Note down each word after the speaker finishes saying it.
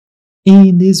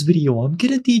In this video, I'm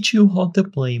gonna teach you how to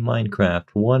play Minecraft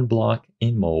one block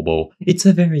in mobile. It's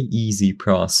a very easy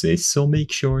process, so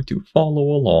make sure to follow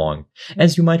along.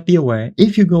 As you might be aware,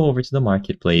 if you go over to the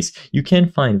marketplace, you can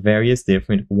find various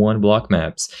different one block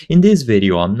maps. In this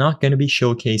video, I'm not gonna be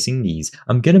showcasing these.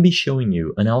 I'm gonna be showing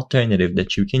you an alternative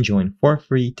that you can join for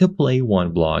free to play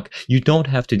one block. You don't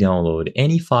have to download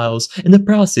any files, and the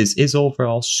process is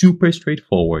overall super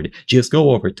straightforward. Just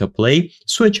go over to play,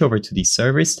 switch over to the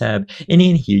servers tab, and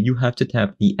in here you have to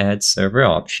tap the add server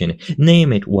option.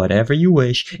 Name it whatever you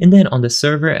wish, and then on the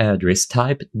server address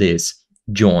type this: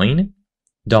 join.mc,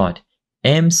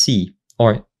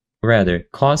 or rather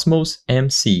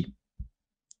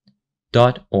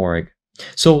cosmosmc.org.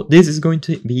 So this is going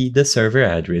to be the server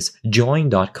address,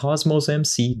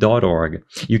 join.cosmosmc.org.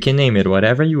 You can name it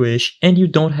whatever you wish, and you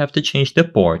don't have to change the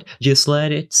port. Just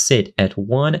let it sit at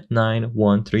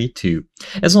 19132.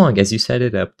 As long as you set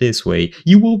it up this way,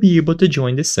 you will be able to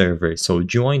join the server, so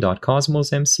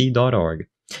join.cosmosmc.org.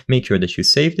 Make sure that you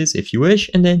save this if you wish,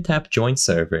 and then tap join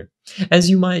server. As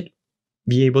you might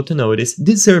be able to notice,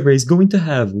 this server is going to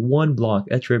have one block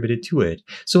attributed to it.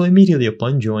 So immediately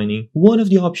upon joining, one of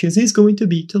the options is going to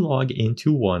be to log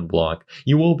into one block.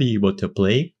 You will be able to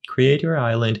play, create your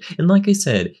island, and like I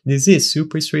said, this is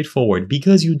super straightforward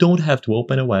because you don't have to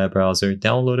open a web browser,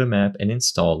 download a map, and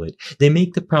install it. They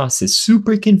make the process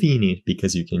super convenient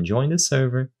because you can join the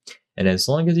server, and as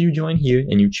long as you join here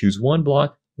and you choose one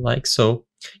block, like so,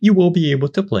 you will be able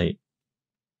to play.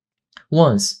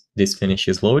 Once this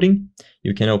finishes loading,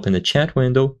 you can open the chat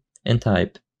window and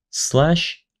type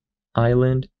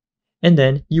 /island, and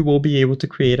then you will be able to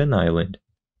create an island.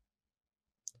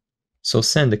 So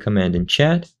send the command in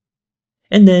chat,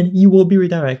 and then you will be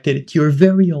redirected to your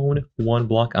very own one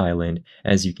block island.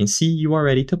 As you can see, you are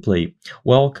ready to play.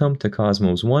 Welcome to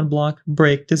Cosmos one block.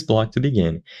 Break this block to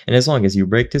begin. And as long as you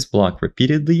break this block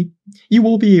repeatedly, you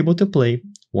will be able to play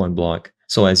one block.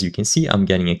 So as you can see, I'm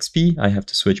getting XP, I have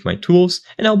to switch my tools,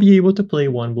 and I'll be able to play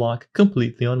one block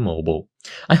completely on mobile.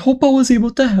 I hope I was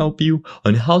able to help you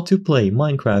on how to play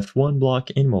Minecraft one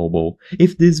block in mobile.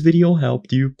 If this video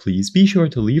helped you, please be sure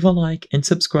to leave a like and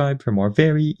subscribe for more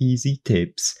very easy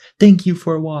tips. Thank you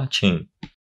for watching.